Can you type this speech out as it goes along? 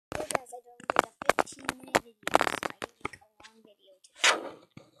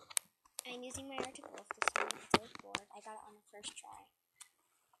using my article of this one board. I got it on the first try.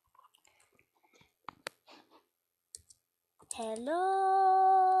 Hello,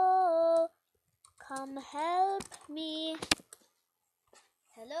 come help me.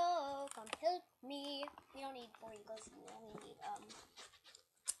 Hello, come help me. You don't need 4 eagles. You only need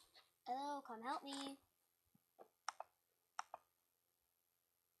hello, come help me.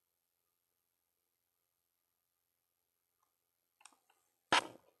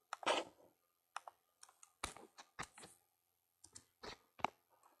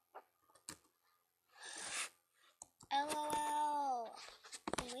 LOL.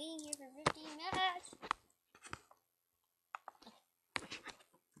 I'm waiting here for 15 minutes.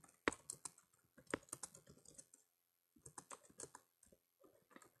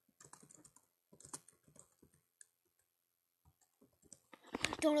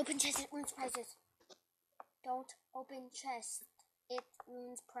 Don't open chest, it ruins prizes. Don't open chest, it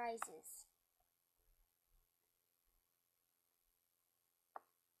ruins prizes.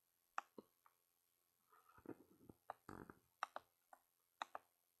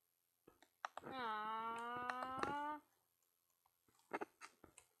 Aww.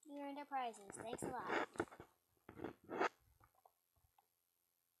 You earned our prizes. Thanks a lot.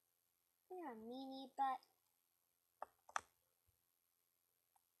 You're a meanie butt.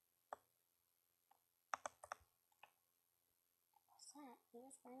 What's that? He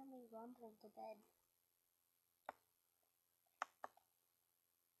was randomly rumbled to bed.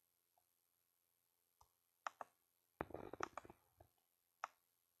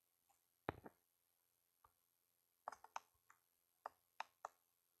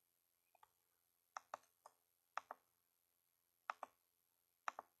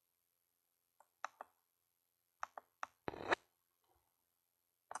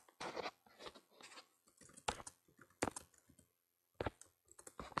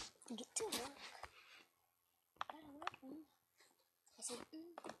 Get to work. Gotta work. I said,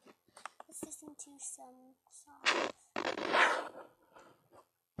 let's listen to some songs.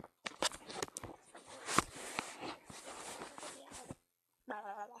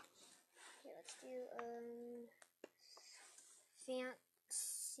 Okay, let's do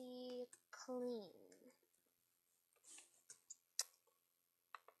Fancy Clean.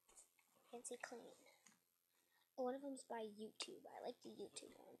 Fancy Clean. One of them's by YouTube. I like the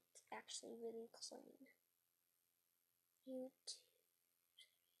YouTube one. It's actually really clean. YouTube.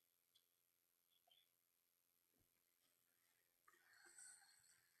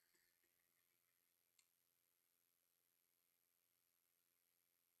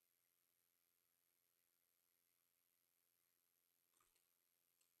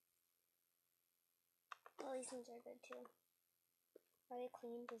 Well, these ones are good too. Are they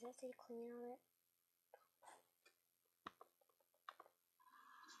clean? Does that say clean on it?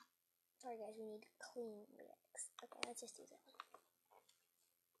 Sorry guys, we need clean lyrics. Okay, let's just do that.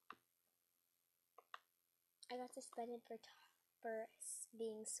 I got suspended for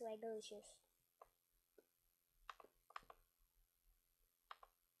being swagalicious.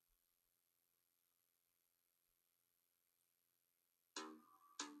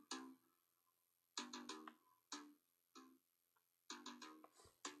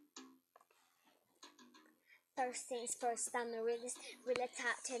 First things first, I'm the realest, really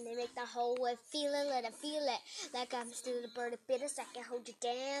top 10. They make the whole world feel it, let it feel it. Like I'm still a bird of bitters, I can hold you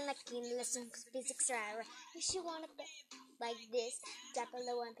down like you listen to physics right. If you want to be like this, drop a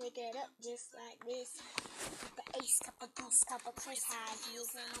low and pick it up just like this. The ace, couple deuce, couple Chris high heels,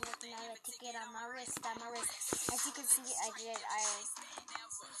 and I'm looking at a ticket on my wrist, As you can see, you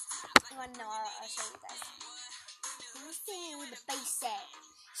want to know, I'll show you guys. Let me see with the bass at.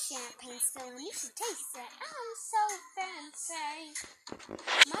 Champagne spilling, you should taste it. I'm so fancy.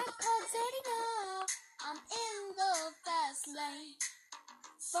 My cards already know I'm in the fast lane.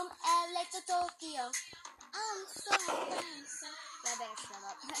 From LA to Tokyo, I'm so fancy. I better shut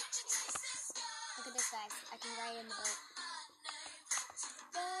up. Look at this, guys. I can ride in the boat.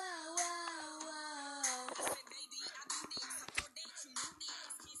 Whoa, whoa, whoa.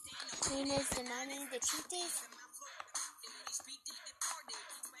 Clean is the money, the truth is.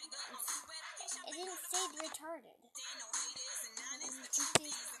 It didn't say retarded.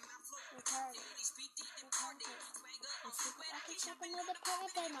 Retarded. I'm super lucky, shop another part, I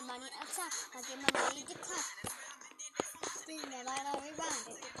pay my money outside. I get my money decline. Spin it right all around.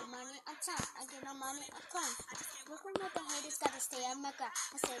 I get the money outside. I get my money outside. Working with the haters, gotta stay on my grind.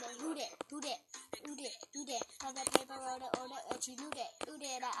 I say that, who that, who that, who that, who that. Have that paper order, you knew that, who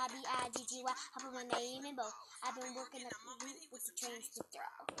that. I-B-I-G-G-Y. I put my name in both. I've been working up the root with the trains to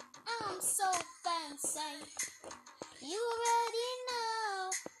throw. I'm so fancy. You already know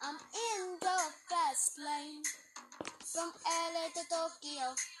I'm in the fast plane from LA to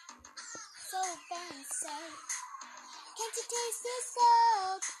Tokyo. So fancy. Can't you taste the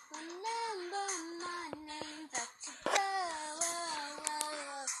salt? Remember my name, Dr. Go.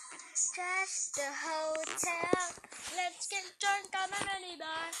 Trash the hotel. Let's get drunk on my money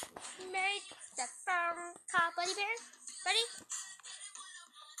bar. Make the phone call. Buddy bear? Ready?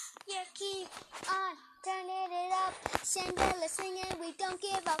 Yeah, keep on turning it up. Chandelier swinging, we don't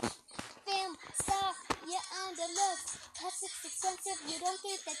give up. Film star, you're on the look. Cause it's expensive, you don't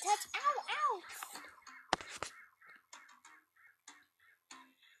get the touch. Ow, ow!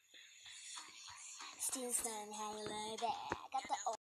 Still stunned, how you like that?